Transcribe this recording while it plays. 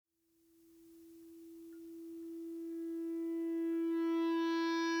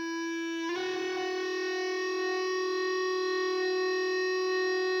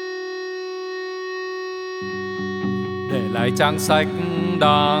lại trang sách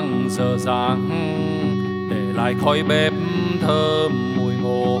đang dở dang, để lại khói bếp thơm mùi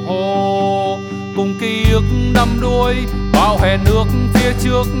ngô, cùng ký ức năm đuôi bao hẹn nước phía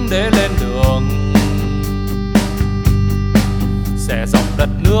trước để lên đường. Sẽ dọc đất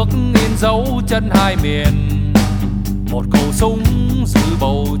nước in dấu chân hai miền, một khẩu súng giữ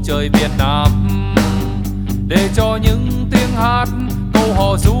bầu trời Việt Nam, để cho những tiếng hát câu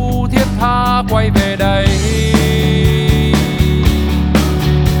hò du thiết tha quay về đây.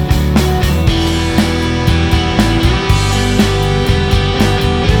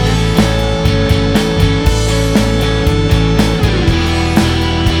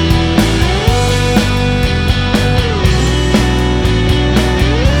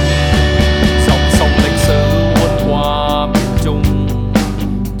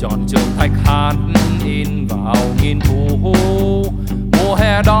 Thạch Han in vào nghìn thu, mùa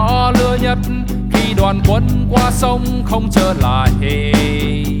hè đó lửa nhất khi đoàn quân qua sông không trở lại.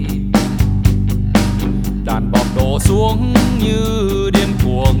 Đàn bom đổ xuống như điên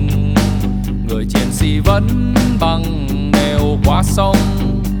cuồng, người chiến sĩ vẫn bằng nèo qua sông,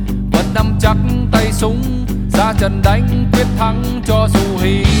 vẫn nắm chắc tay súng ra trận đánh quyết thắng cho dù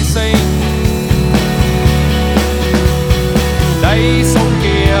hy sinh. Đây sông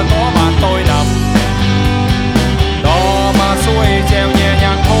kia có bạn tôi nằm, đó mà xuôi treo nhẹ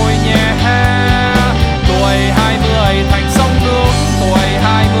nhàng thôi nhé. Tuổi 20 thành sông nước, tuổi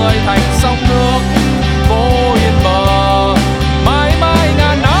 20 thành sông nước, vô yên bờ mãi mãi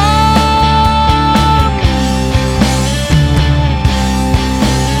ngàn năm.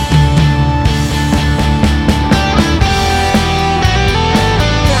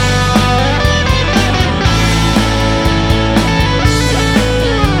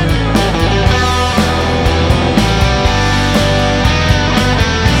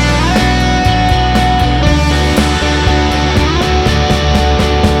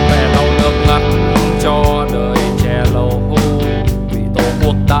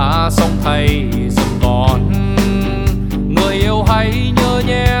 Sống thay rừng còn, người yêu hãy nhớ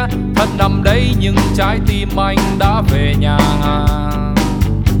nhé, thân nằm đây nhưng trái tim anh đã về nhà.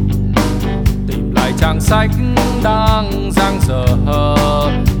 Tìm lại trang sách đang dang dở,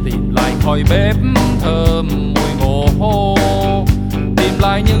 tìm lại khói bếp thơm mùi ngô, tìm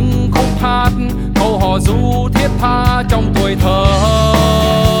lại những khúc hát câu hò du thiết tha trong tuổi thơ.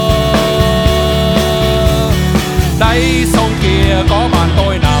 Đây sông kia có bạn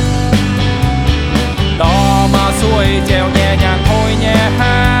tôi nằm, đó mà xuôi treo nhẹ nhàng thôi nhé.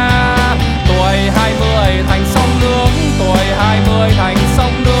 Tuổi 20 thành sông nước, tuổi 20 thành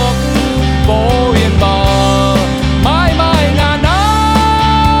sông nước, vô yên bờ mãi mãi ngàn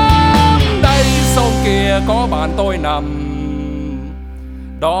năm. Đây sông kia có bạn tôi nằm,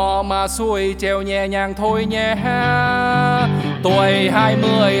 đó mà xuôi treo nhẹ nhàng thôi nhé. Tuổi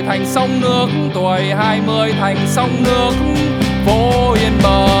 20 thành sông nước, tuổi 20 thành sông nước, vô yên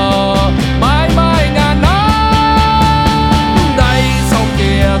bờ mãi mãi ngàn năm. Đây sông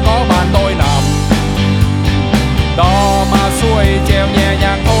kia có bạn tôi nằm, đó mà xuôi treo nhẹ